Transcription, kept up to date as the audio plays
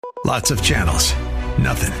Lots of channels,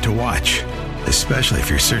 nothing to watch, especially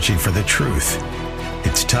if you're searching for the truth.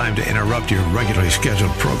 It's time to interrupt your regularly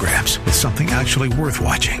scheduled programs with something actually worth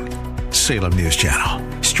watching. Salem News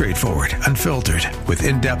Channel. Straightforward, unfiltered, with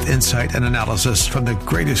in-depth insight and analysis from the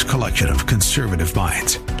greatest collection of conservative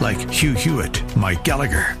minds like Hugh Hewitt, Mike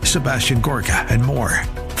Gallagher, Sebastian Gorka, and more.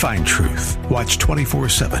 Find truth. Watch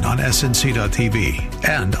 24/7 on snc.tv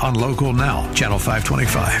and on Local Now, Channel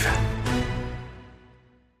 525.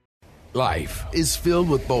 Life is filled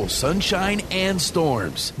with both sunshine and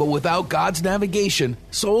storms, but without God's navigation,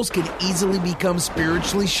 souls can easily become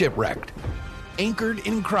spiritually shipwrecked. Anchored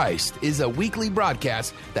in Christ is a weekly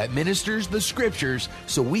broadcast that ministers the scriptures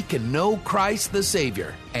so we can know Christ the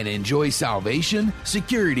Savior and enjoy salvation,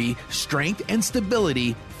 security, strength, and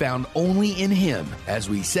stability found only in Him as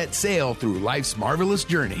we set sail through life's marvelous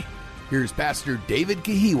journey. Here's Pastor David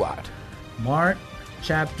Kahiwat. Mark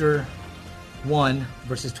chapter 1,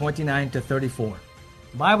 verses 29 to 34.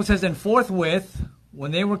 The Bible says, "And forthwith,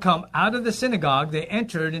 when they were come out of the synagogue, they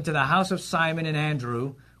entered into the house of Simon and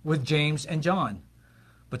Andrew with James and John.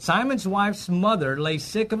 But Simon's wife's mother lay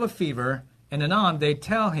sick of a fever, and anon they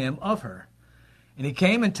tell him of her. And he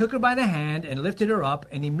came and took her by the hand and lifted her up,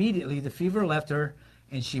 and immediately the fever left her,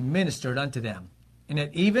 and she ministered unto them. And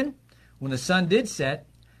at even, when the sun did set,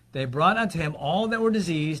 they brought unto him all that were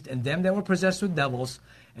diseased, and them that were possessed with devils,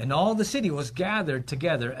 and all the city was gathered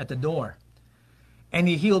together at the door. And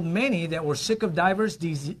he healed many that were sick of divers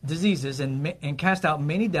diseases, and cast out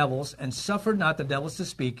many devils, and suffered not the devils to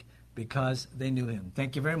speak, because they knew him."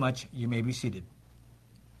 Thank you very much. You may be seated.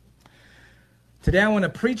 Today I want to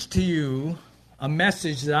preach to you a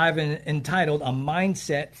message that I've entitled, "A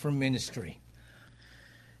Mindset for Ministry."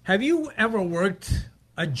 Have you ever worked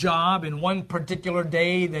a job in one particular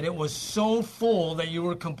day that it was so full that you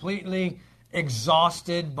were completely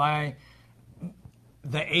exhausted by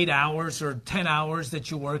the 8 hours or 10 hours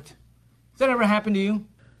that you worked? Has that ever happened to you?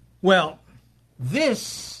 Well,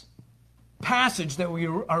 this passage that we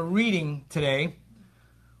are reading today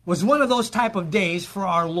was one of those type of days for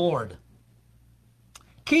our Lord.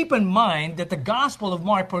 Keep in mind that the Gospel of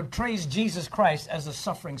Mark portrays Jesus Christ as a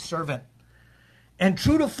suffering servant. And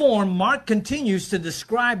true to form, Mark continues to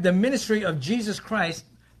describe the ministry of Jesus Christ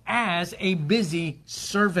as a busy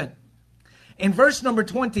servant. In verse number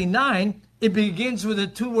 29, it begins with a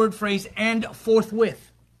two-word phrase, "and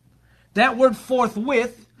forthwith." That word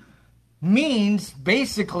forthwith means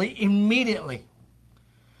basically immediately.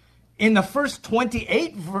 In the first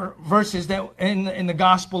 28 verses that in the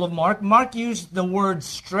Gospel of Mark, Mark used the word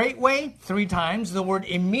straightway 3 times, the word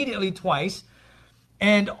immediately twice,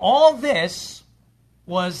 and all this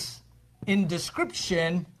was in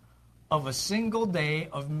description of a single day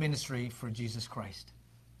of ministry for Jesus Christ.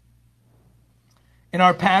 In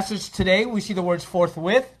our passage today, we see the words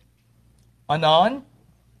forthwith, anon,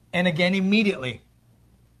 and again immediately.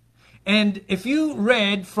 And if you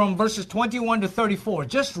read from verses 21 to 34,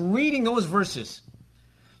 just reading those verses,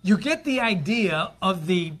 you get the idea of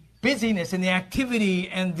the busyness and the activity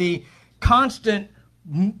and the constant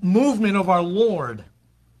movement of our Lord.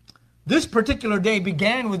 This particular day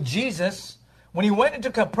began with Jesus when he went into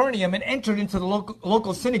Capernaum and entered into the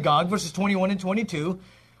local synagogue, verses 21 and 22,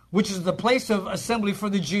 which is the place of assembly for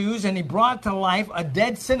the Jews, and he brought to life a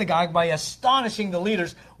dead synagogue by astonishing the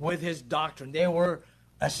leaders with his doctrine. They were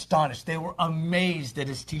astonished. They were amazed at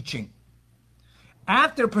his teaching.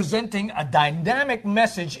 After presenting a dynamic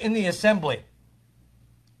message in the assembly,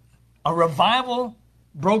 a revival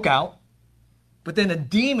broke out, but then a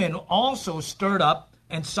demon also stirred up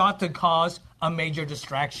and sought to cause a major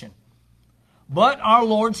distraction. But our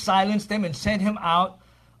Lord silenced them and sent him out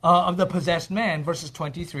of the possessed man, verses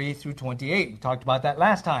 23 through 28. We talked about that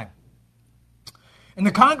last time. And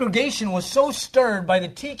the congregation was so stirred by the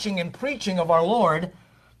teaching and preaching of our Lord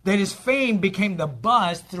that his fame became the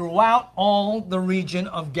buzz throughout all the region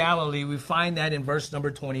of Galilee. We find that in verse number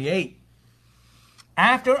 28.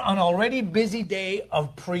 After an already busy day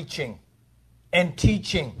of preaching and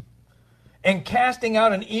teaching and casting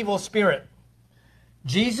out an evil spirit,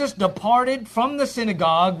 Jesus departed from the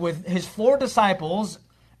synagogue with his 4 disciples,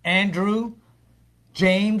 Andrew,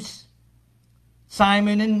 James,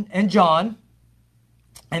 Simon, and John,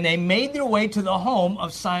 and they made their way to the home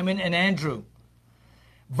of Simon and Andrew.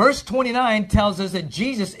 Verse 29 tells us that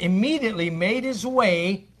Jesus immediately made his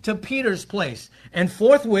way to Peter's place. And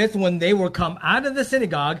forthwith, when they were come out of the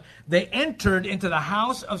synagogue, they entered into the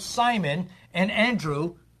house of Simon and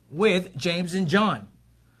Andrew with James and John.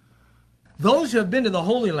 Those who have been to the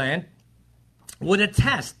Holy Land would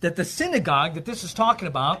attest that the synagogue that this is talking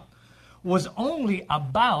about was only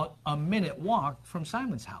about a minute walk from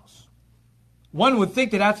Simon's house. One would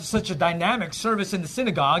think that after such a dynamic service in the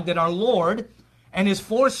synagogue that our Lord and his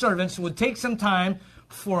 4 servants would take some time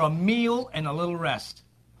for a meal and a little rest.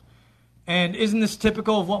 And isn't this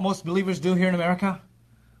typical of what most believers do here in America?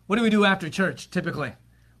 What do we do after church typically?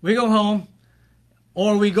 We go home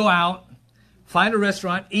or we go out, find a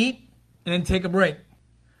restaurant, eat, and then take a break.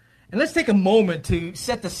 And let's take a moment to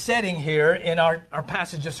set the setting here in our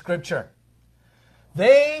passage of Scripture.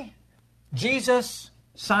 Jesus,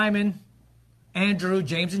 Simon, Andrew,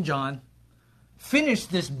 James, and John finished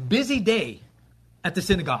this busy day at the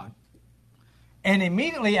synagogue. And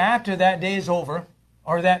immediately after that day is over,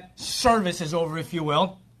 or that service is over, if you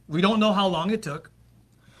will, we don't know how long it took,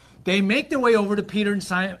 they make their way over to Peter and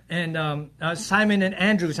Simon and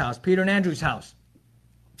Andrew's house, Peter and Andrew's house.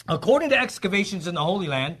 According to excavations in the Holy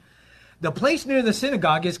Land, the place near the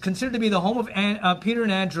synagogue is considered to be the home of Peter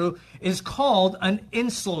and Andrew, is called an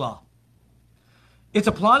insula. It's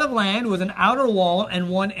a plot of land with an outer wall and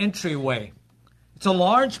one entryway. It's a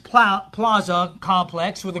large plaza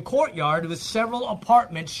complex with a courtyard with several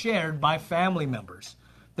apartments shared by family members.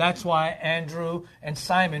 That's why Andrew and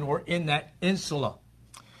Simon were in that insula.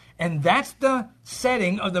 And that's the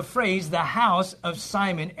setting of the phrase, the house of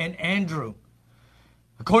Simon and Andrew.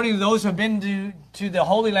 According to those who have been to the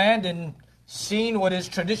Holy Land and seen what is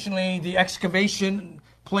traditionally the excavation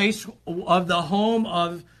place of the home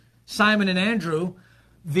of Simon and Andrew,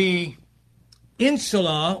 the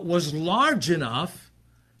insula was large enough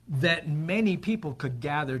that many people could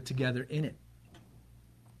gather together in it.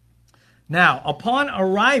 Now, upon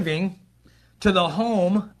arriving to the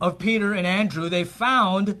home of Peter and Andrew, they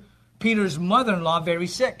found Peter's mother-in-law very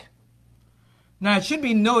sick. Now, it should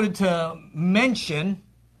be noted to mention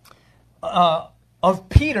of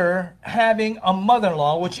Peter having a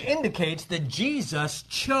mother-in-law, which indicates that Jesus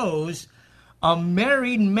chose a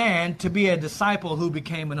married man to be a disciple who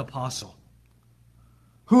became an apostle,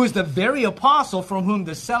 who is the very apostle from whom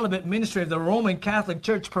the celibate ministry of the Roman Catholic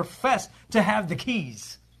Church professed to have the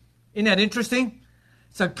keys. Isn't that interesting?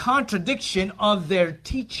 It's a contradiction of their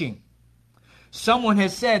teaching. Someone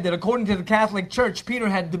has said that according to the Catholic Church, Peter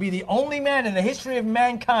had to be the only man in the history of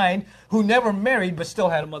mankind who never married but still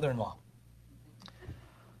had a mother-in-law.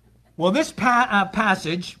 Well, this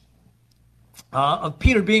passage of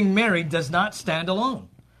Peter being married does not stand alone.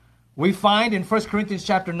 We find in 1 Corinthians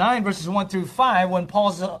chapter 9, verses 1 through 5, when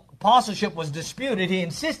Paul's apostleship was disputed, he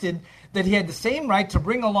insisted that he had the same right to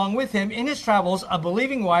bring along with him in his travels a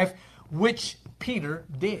believing wife, which Peter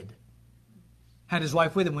did. Had his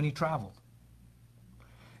wife with him when he traveled.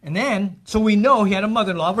 And then, so we know he had a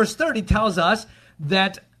mother-in-law. Verse 30 tells us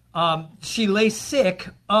that she lay sick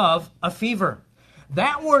of a fever.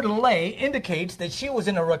 That word lay indicates that she was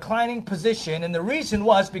in a reclining position, and the reason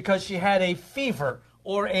was because she had a fever,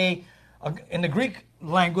 or in the Greek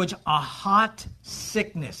language, a hot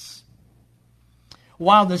sickness.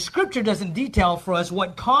 While the scripture doesn't detail for us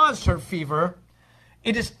what caused her fever,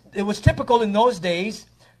 it was typical in those days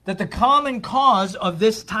that the common cause of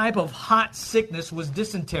this type of hot sickness was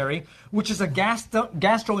dysentery, which is a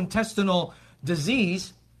gastrointestinal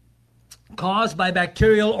disease caused by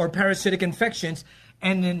bacterial or parasitic infections,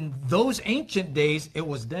 and in those ancient days, it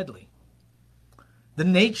was deadly. The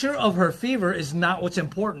nature of her fever is not what's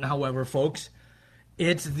important, however, folks.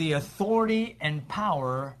 It's the authority and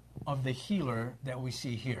power of the healer that we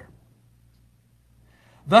see here.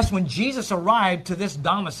 Thus, when Jesus arrived to this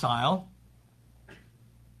domicile,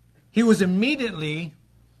 he was immediately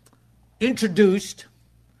introduced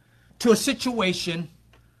to a situation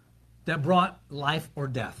that brought life or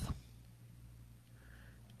death.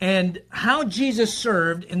 And how Jesus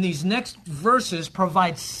served in these next verses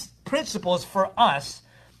provides principles for us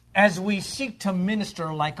as we seek to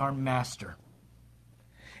minister like our master.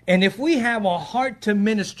 And if we have a heart to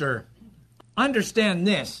minister, understand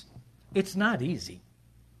this, it's not easy.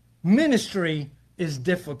 Ministry is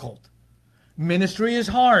difficult. Ministry is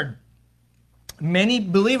hard. Many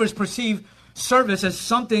believers perceive service as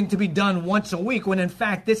something to be done once a week, when in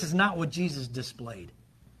fact this is not what Jesus displayed.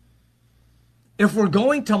 If we're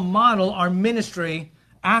going to model our ministry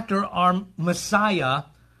after our Messiah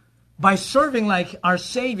by serving like our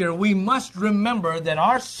Savior, we must remember that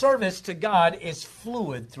our service to God is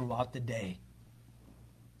fluid throughout the day.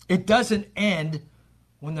 It doesn't end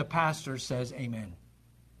when the pastor says amen.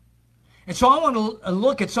 And so I want to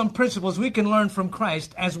look at some principles we can learn from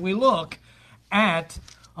Christ as we look at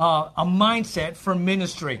a mindset for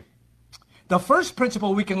ministry. The first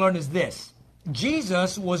principle we can learn is this.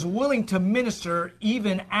 Jesus was willing to minister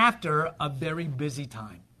even after a very busy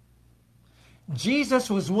time.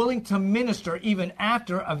 Jesus was willing to minister even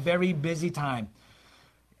after a very busy time.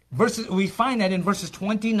 We find that in verses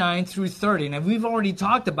 29 through 30. Now, we've already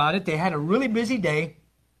talked about it. They had a really busy day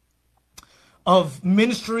of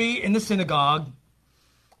ministry in the synagogue.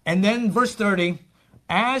 And then verse 30,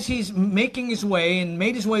 as he's making his way and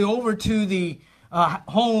made his way over to the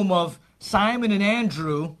home of Simon and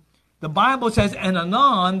Andrew, the Bible says, and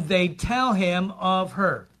anon they tell him of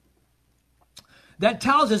her. That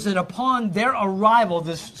tells us that upon their arrival,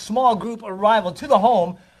 this small group arrival to the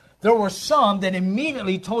home, there were some that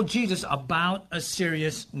immediately told Jesus about a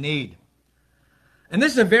serious need. And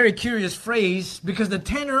this is a very curious phrase because the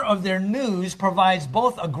tenor of their news provides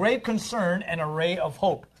both a grave concern and a ray of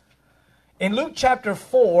hope. In Luke chapter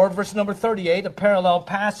 4, verse number 38, a parallel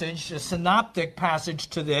passage, a synoptic passage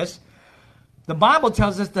to this, the Bible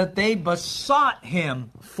tells us that they besought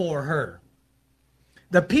him for her.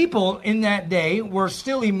 The people in that day were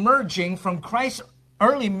still emerging from Christ's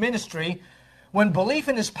early ministry when belief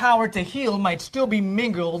in his power to heal might still be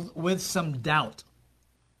mingled with some doubt.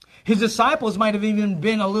 His disciples might have even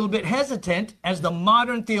been a little bit hesitant as the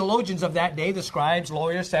modern theologians of that day, the scribes,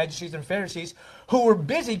 lawyers, Sadducees, and Pharisees, who were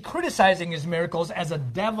busy criticizing his miracles as a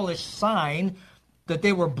devilish sign that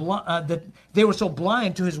they were so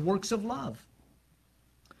blind to his works of love.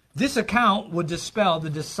 This account would dispel the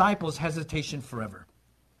disciples' hesitation forever.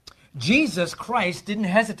 Jesus Christ didn't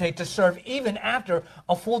hesitate to serve even after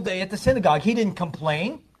a full day at the synagogue. He didn't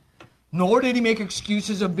complain, nor did he make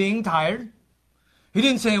excuses of being tired. He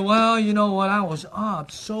didn't say, well, you know what, I was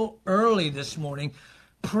up so early this morning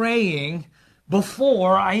praying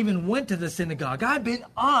before I even went to the synagogue. I've been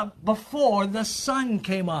up before the sun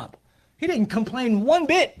came up. He didn't complain one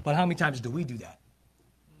bit. But how many times do we do that?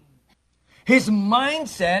 His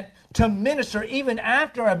mindset to minister even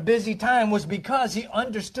after a busy time was because he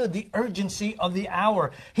understood the urgency of the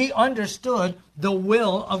hour. He understood the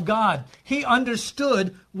will of God. He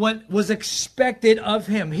understood what was expected of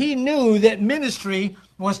him. He knew that ministry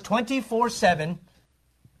was 24/7.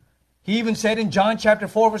 He even said in John chapter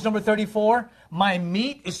 4, verse number 34, my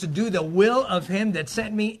meat is to do the will of him that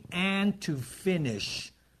sent me and to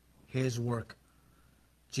finish his work.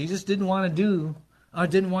 Jesus didn't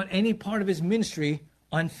want any part of his ministry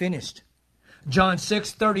unfinished. John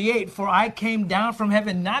 6:38, for I came down from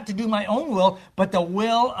heaven not to do my own will, but the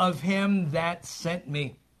will of him that sent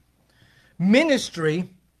me. Ministry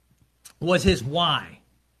was his why.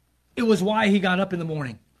 It was why he got up in the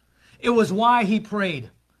morning. It was why he prayed.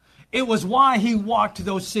 It was why he walked to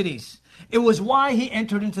those cities. It was why he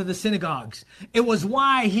entered into the synagogues. It was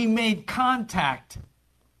why he made contact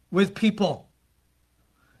with people.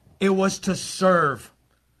 It was to serve.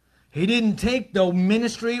 He didn't take the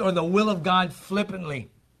ministry or the will of God flippantly.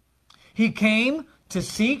 He came to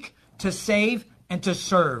seek, to save, and to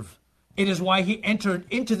serve. It is why he entered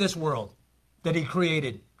into this world that he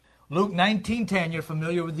created. Luke 19:10, you're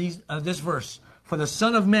familiar with this verse. For the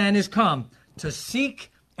Son of Man is come to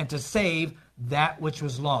seek and to save that which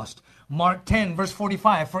was lost. Mark 10, verse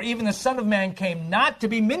 45, for even the Son of Man came not to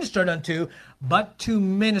be ministered unto, but to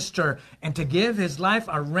minister and to give his life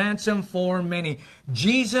a ransom for many.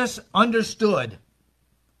 Jesus understood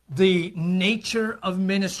the nature of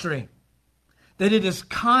ministry, that it is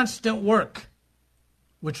constant work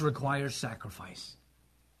which requires sacrifice.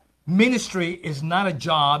 Ministry is not a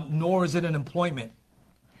job, nor is it an employment.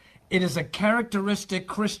 It is a characteristic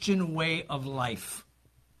Christian way of life.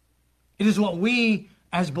 It is what we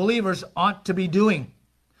as believers ought to be doing.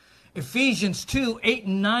 Ephesians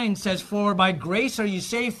 2:8-9 says, for by grace are you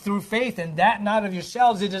saved through faith, and that not of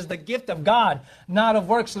yourselves. It is the gift of God, not of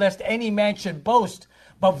works, lest any man should boast.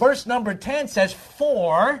 But verse number 10 says,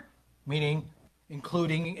 for, meaning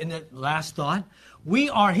including in the last thought, we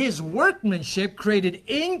are his workmanship, created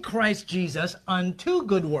in Christ Jesus unto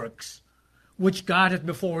good works, which God hath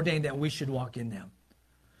before ordained that we should walk in them.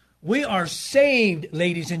 We are saved,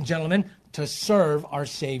 ladies and gentlemen, to serve our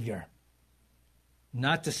Savior,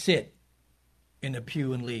 not to sit in a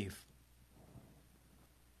pew and leave.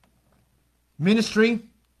 Ministry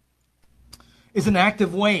is an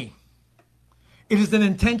active way. It is an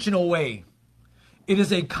intentional way. It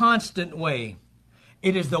is a constant way.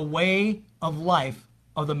 It is the way of life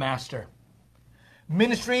of the Master.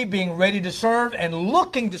 Ministry, being ready to serve and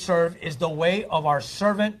looking to serve, is the way of our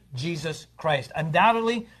servant, Jesus Christ.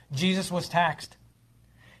 Undoubtedly, Jesus was taxed.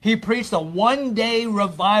 He preached a one-day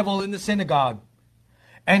revival in the synagogue,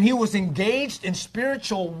 and he was engaged in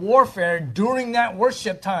spiritual warfare during that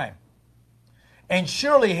worship time. And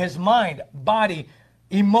surely his mind, body,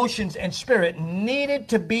 emotions, and spirit needed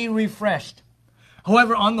to be refreshed.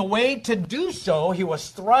 However, on the way to do so, he was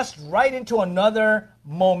thrust right into another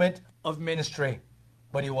moment of ministry.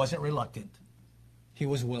 But he wasn't reluctant. He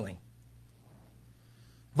was willing.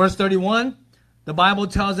 Verse 31, the Bible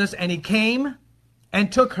tells us, and he came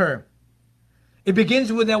and took her. It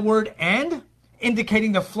begins with that word and,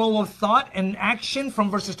 indicating the flow of thought and action from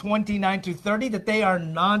verses 29 to 30, that they are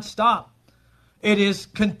nonstop. It is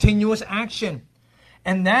continuous action.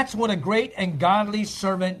 And that's what a great and godly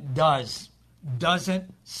servant does.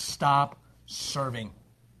 Doesn't stop serving.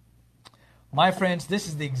 My friends, this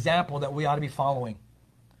is the example that we ought to be following.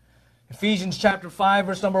 Ephesians chapter 5,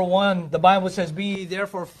 verse number 1, the Bible says, "Be ye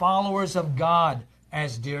therefore followers of God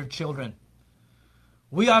as dear children."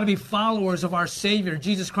 We ought to be followers of our Savior,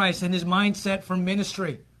 Jesus Christ, and his mindset for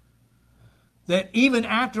ministry. That even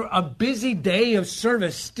after a busy day of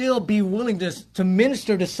service, still be willing to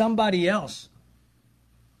minister to somebody else.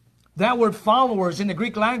 That word followers in the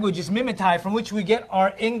Greek language is mimetai, from which we get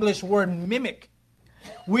our English word mimic.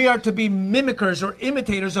 We are to be mimickers or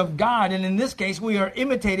imitators of God, and in this case, we are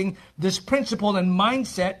imitating this principle and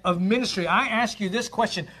mindset of ministry. I ask you this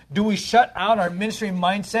question: do we shut out our ministry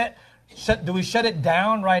mindset? Do we shut it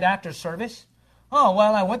down right after service? Oh,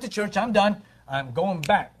 well, I went to church, I'm done. I'm going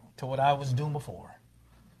back to what I was doing before.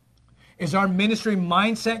 Is our ministry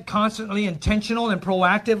mindset constantly intentional and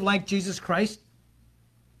proactive like Jesus Christ?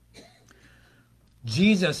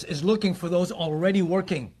 Jesus is looking for those already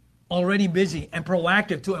working, already busy, and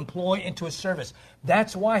proactive to employ into his service.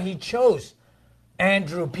 That's why he chose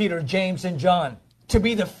Andrew, Peter, James, and John to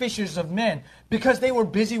be the fishers of men, because they were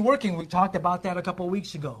busy working. We talked about that a couple of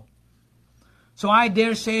weeks ago. So I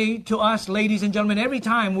dare say to us, ladies and gentlemen, every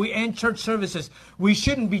time we end church services, we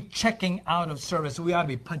shouldn't be checking out of service. We ought to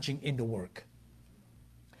be punching into work.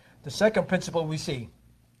 The second principle we see,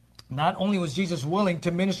 not only was Jesus willing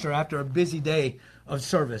to minister after a busy day of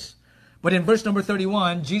service, but in verse number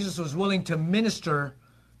 31, Jesus was willing to minister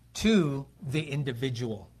to the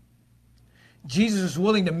individual. Jesus was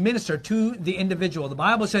willing to minister to the individual. The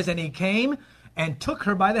Bible says, and he came and took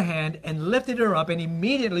her by the hand and lifted her up, and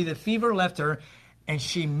immediately the fever left her, and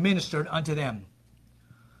she ministered unto them.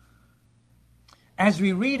 As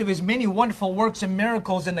we read of his many wonderful works and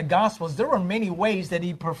miracles in the Gospels, there were many ways that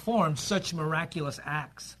he performed such miraculous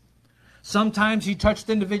acts. Sometimes he touched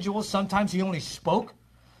individuals, sometimes he only spoke.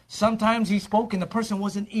 Sometimes he spoke and the person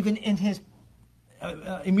wasn't even in his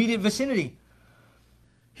immediate vicinity.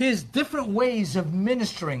 His different ways of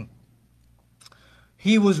ministering,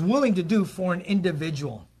 he was willing to do for an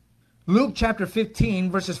individual. Luke chapter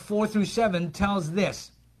 15, verses 4 through 7 tells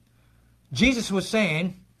this. Jesus was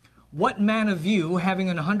saying, "What man of you, having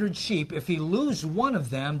 100 sheep, if he lose one of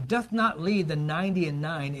them, doth not leave the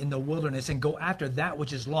 99 in the wilderness, and go after that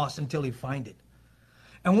which is lost until he find it?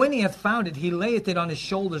 And when he hath found it, he layeth it on his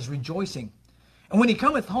shoulders, rejoicing. And when he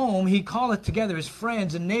cometh home, he calleth together his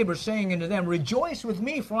friends and neighbors, saying unto them, Rejoice with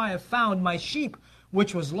me, for I have found my sheep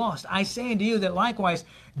which was lost. I say unto you that likewise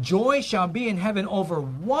joy shall be in heaven over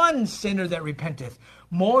one sinner that repenteth,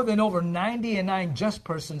 more than over 99 just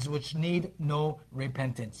persons which need no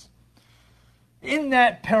repentance." In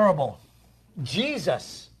that parable,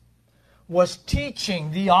 Jesus was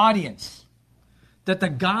teaching the audience that the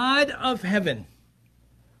God of heaven,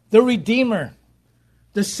 the Redeemer,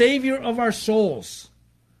 the Savior of our souls,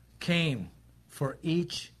 came for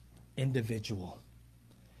each individual.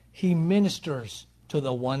 He ministers to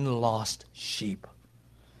the one lost sheep.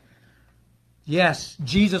 Yes,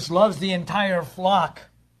 Jesus loves the entire flock,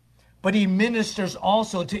 but he ministers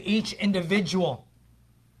also to each individual.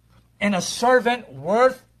 And a servant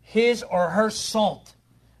worth his or her salt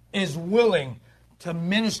is willing to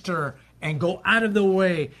minister and go out of the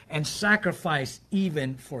way and sacrifice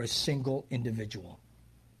even for a single individual.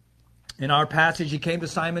 In our passage, he came to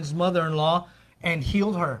Simon's mother-in-law and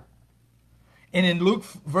healed her. And in Luke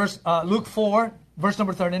 4, verse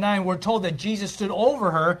number 39, we're told that Jesus stood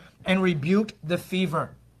over her and rebuked the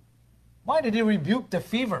fever. Why did he rebuke the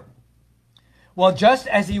fever? Well, just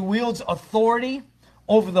as he wields authority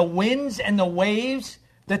over the winds and the waves,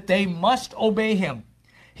 that they must obey him,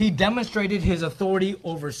 he demonstrated his authority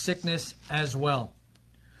over sickness as well.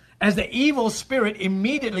 As the evil spirit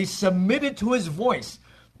immediately submitted to his voice,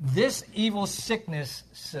 this evil sickness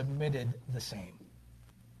submitted the same.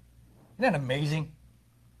 Isn't that amazing?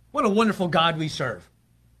 What a wonderful God we serve.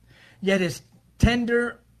 Yet his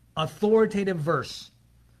tender, authoritative voice,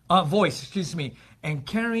 and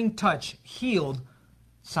caring touch healed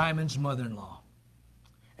Simon's mother-in-law.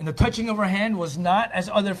 And the touching of her hand was not as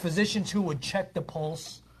other physicians who would check the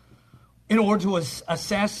pulse in order to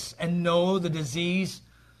assess and know the disease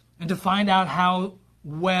and to find out how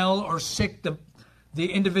well or sick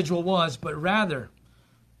the individual was, but rather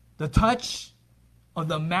the touch of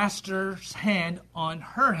the master's hand on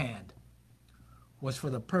her hand was for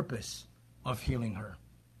the purpose of healing her.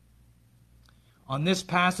 On this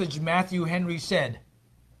passage, Matthew Henry said,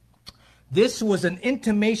 "This was an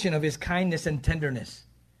intimation of his kindness and tenderness.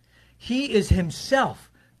 He is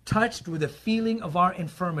himself touched with the feeling of our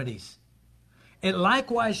infirmities. It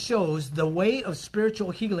likewise shows the way of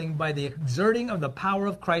spiritual healing by the exerting of the power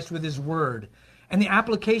of Christ with his word and the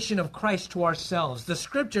application of Christ to ourselves. The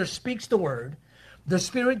scripture speaks the word, the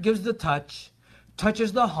Spirit gives the touch,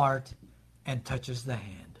 touches the heart, and touches the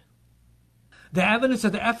hand." The evidence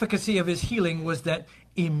of the efficacy of his healing was that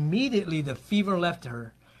immediately the fever left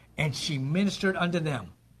her, and she ministered unto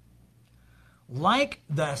them. Like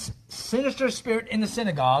the sinister spirit in the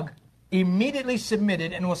synagogue, immediately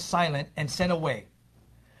submitted and was silent and sent away.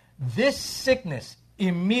 This sickness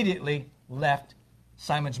immediately left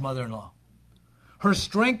Simon's mother-in-law. Her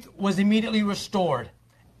strength was immediately restored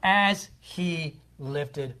as he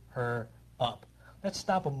lifted her up. Let's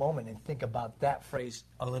stop a moment and think about that phrase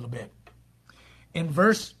a little bit. In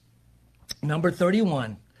verse number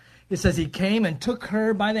 31, it says, "He came and took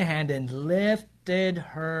her by the hand and lifted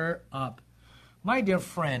her up." My dear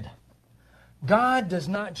friend, God does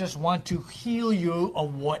not just want to heal you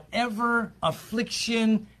of whatever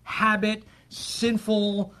affliction, habit,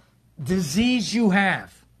 sinful disease you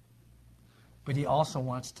have, but he also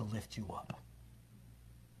wants to lift you up.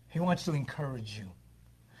 He wants to encourage you.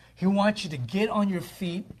 He wants you to get on your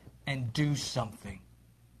feet and do something.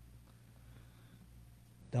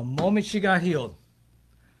 The moment she got healed,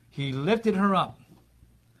 he lifted her up.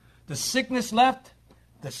 The sickness left,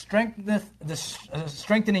 the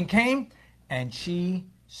strengthening came, and she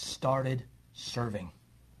started serving.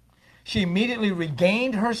 She immediately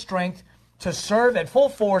regained her strength to serve at full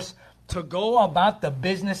force, to go about the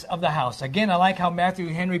business of the house. Again, I like how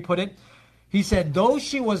Matthew Henry put it. He said, though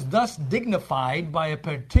she was thus dignified by a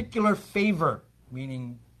particular favor,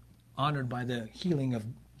 meaning honored by the healing of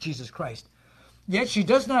Jesus Christ, yet she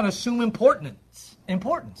does not assume importance,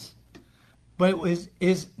 but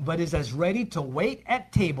is as ready to wait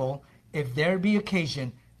at table if there be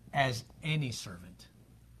occasion as any servant.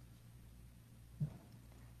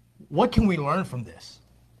 What can we learn from this?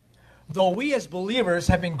 Though we as believers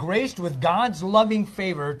have been graced with God's loving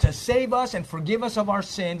favor to save us and forgive us of our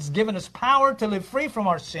sins, given us power to live free from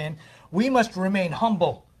our sin, we must remain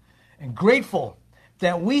humble and grateful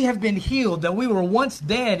that we have been healed, that we were once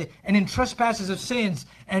dead and in trespasses of sins,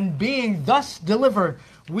 and being thus delivered,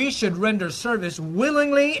 we should render service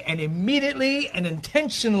willingly and immediately and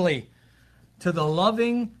intentionally to the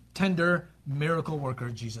loving, tender, miracle worker,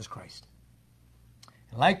 Jesus Christ.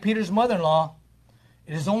 Like Peter's mother-in-law,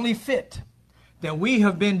 it is only fit that we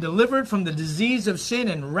have been delivered from the disease of sin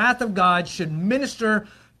and wrath of God should minister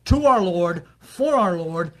to our Lord, for our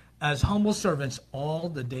Lord, as humble servants all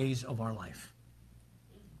the days of our life.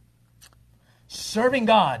 Serving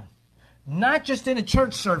God, not just in a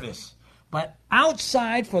church service, but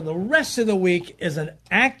outside for the rest of the week, is an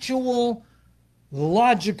actual,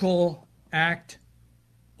 logical act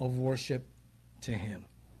of worship to Him.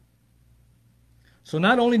 So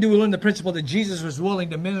not only do we learn the principle that Jesus was willing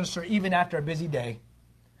to minister even after a busy day,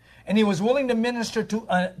 and He was willing to minister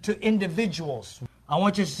to individuals. I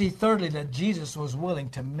want you to see thirdly that Jesus was willing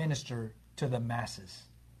to minister to the masses.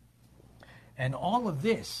 And all of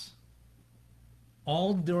this,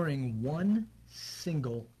 all during one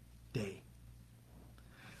single day.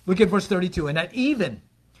 Look at verse 32. And at even,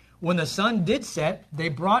 when the sun did set, they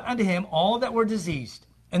brought unto Him all that were diseased,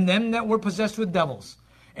 and them that were possessed with devils.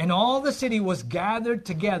 And all the city was gathered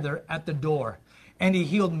together at the door. And He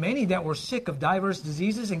healed many that were sick of divers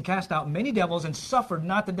diseases, and cast out many devils, and suffered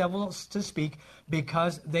not the devils to speak,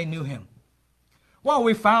 because they knew Him. Well,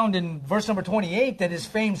 we found in verse number 28 that His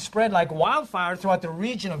fame spread like wildfire throughout the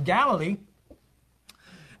region of Galilee,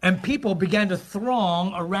 and people began to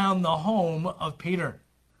throng around the home of Peter.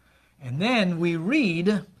 And then we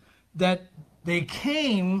read that they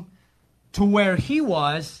came to where He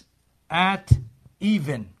was at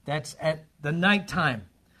even. That's at the nighttime.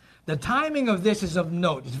 The timing of this is of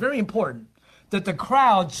note. It's very important that the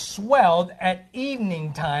crowd swelled at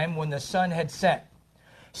evening time when the sun had set.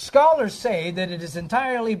 Scholars say that it is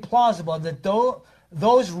entirely plausible that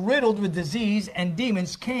those riddled with disease and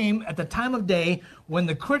demons came at the time of day when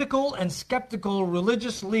the critical and skeptical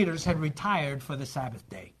religious leaders had retired for the Sabbath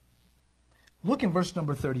day. Look in verse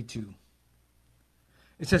number 32.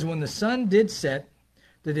 It says, when the sun did set,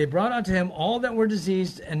 that they brought unto Him all that were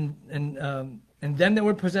diseased and them that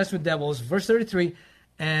were possessed with devils. Verse 33,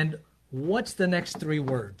 and what's the next three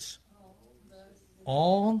words?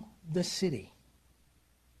 All the city.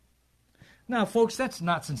 Now, folks, that's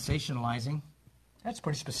not sensationalizing. That's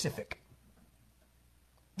pretty specific.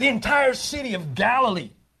 The entire city of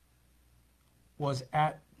Galilee was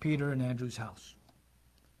at Peter and Andrew's house.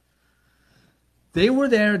 They were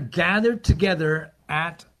there gathered together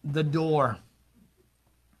at the door.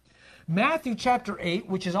 Matthew chapter 8,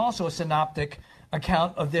 which is also a synoptic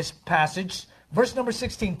account of this passage, verse number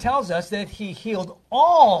 16 tells us that he healed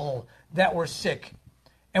all that were sick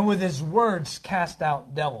and with his words cast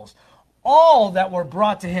out devils. All that were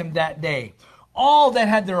brought to him that day, all that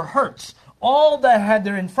had their hurts, all that had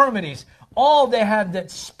their infirmities, all that had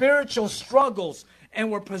that spiritual struggles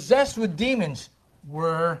and were possessed with demons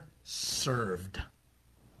were served.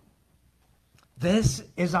 This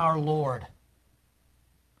is our Lord.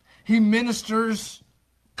 He ministers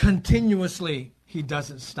continuously. He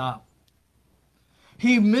doesn't stop.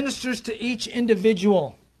 He ministers to each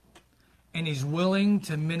individual, and he's willing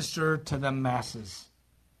to minister to the masses.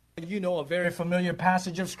 You know a very familiar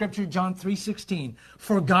passage of Scripture, John 3:16.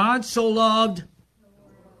 For God so loved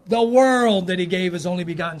the world that he gave his only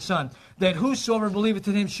begotten Son, that whosoever believeth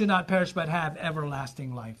in him should not perish but have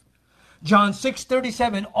everlasting life. John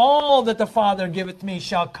 6:37, all that the Father giveth me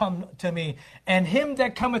shall come to me, and him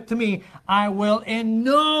that cometh to me I will in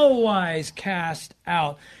no wise cast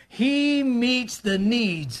out. He meets the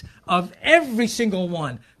needs of every single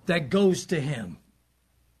one that goes to him,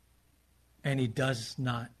 and he does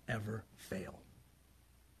not ever fail.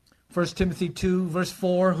 1 Timothy 2, verse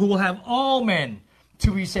 4, who will have all men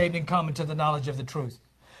to be saved and come into the knowledge of the truth.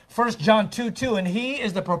 1 John 2:2, and he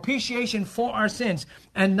is the propitiation for our sins,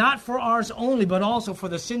 and not for ours only, but also for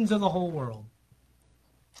the sins of the whole world.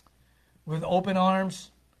 With open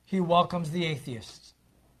arms, he welcomes the atheists.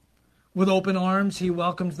 With open arms, he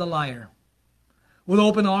welcomes the liar. With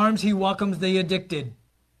open arms, he welcomes the addicted.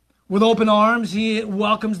 With open arms, he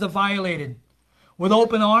welcomes the violated. With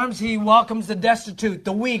open arms, he welcomes the destitute,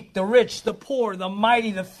 the weak, the rich, the poor, the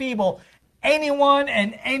mighty, the feeble, anyone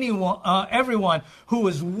and everyone who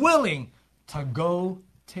is willing to go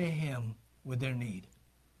to him with their need.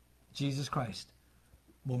 Jesus Christ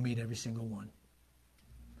will meet every single one.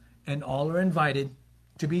 And all are invited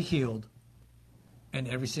to be healed, and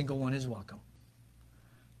every single one is welcome.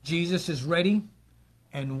 Jesus is ready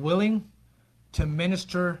and willing to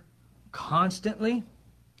minister constantly,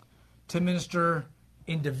 to minister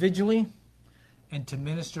individually, and to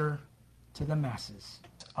minister to the masses.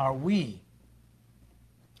 Are we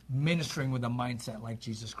ministering with a mindset like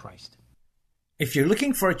Jesus Christ? If you're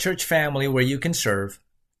looking for a church family where you can serve,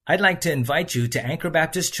 I'd like to invite you to Anchor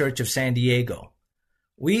Baptist Church of San Diego.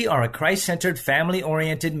 We are a Christ-centered,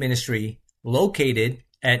 family-oriented ministry located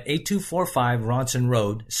at 8245 Ronson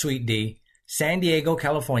Road, Suite D, San Diego,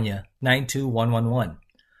 California, 92111.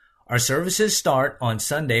 Our services start on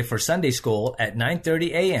Sunday for Sunday school at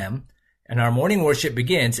 9:30 a.m., and our morning worship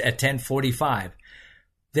begins at 10:45.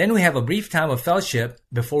 Then we have a brief time of fellowship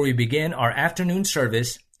before we begin our afternoon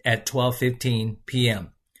service at 12:15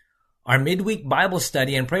 p.m. Our midweek Bible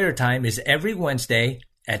study and prayer time is every Wednesday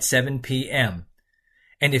at 7 p.m.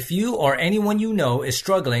 And if you or anyone you know is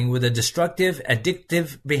struggling with a destructive,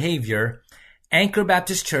 addictive behavior, Anchor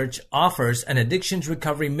Baptist Church offers an addictions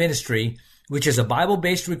recovery ministry, which is a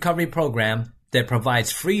Bible-based recovery program that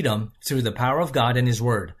provides freedom through the power of God and His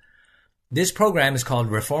Word. This program is called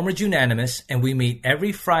Reformers Unanimous, and we meet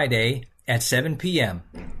every Friday at 7 p.m.,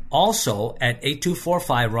 also at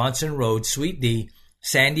 8245 Ronson Road, Suite D,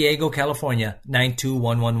 San Diego, California,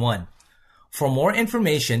 92111. For more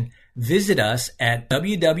information, visit us at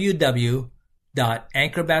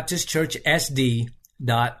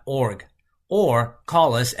www.anchorbaptistchurchsd.org or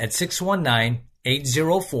call us at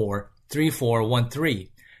 619-804-3413.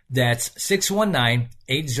 That's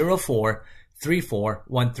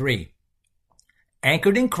 619-804-3413.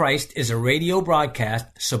 Anchored in Christ is a radio broadcast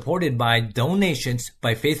supported by donations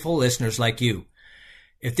by faithful listeners like you.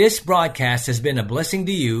 If this broadcast has been a blessing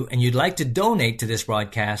to you and you'd like to donate to this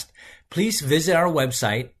broadcast, please visit our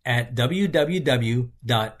website at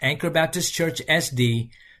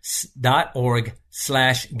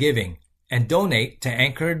www.anchorbaptistchurchsd.org/giving and donate to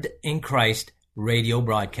Anchored in Christ radio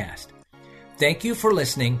broadcast. Thank you for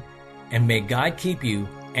listening, and may God keep you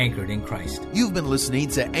anchored in Christ. You've been listening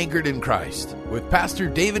to Anchored in Christ with Pastor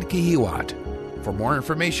David Kahiwat. For more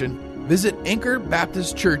information, visit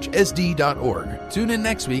anchorbaptistchurchsd.org. Tune in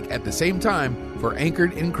next week at the same time for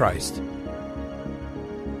Anchored in Christ.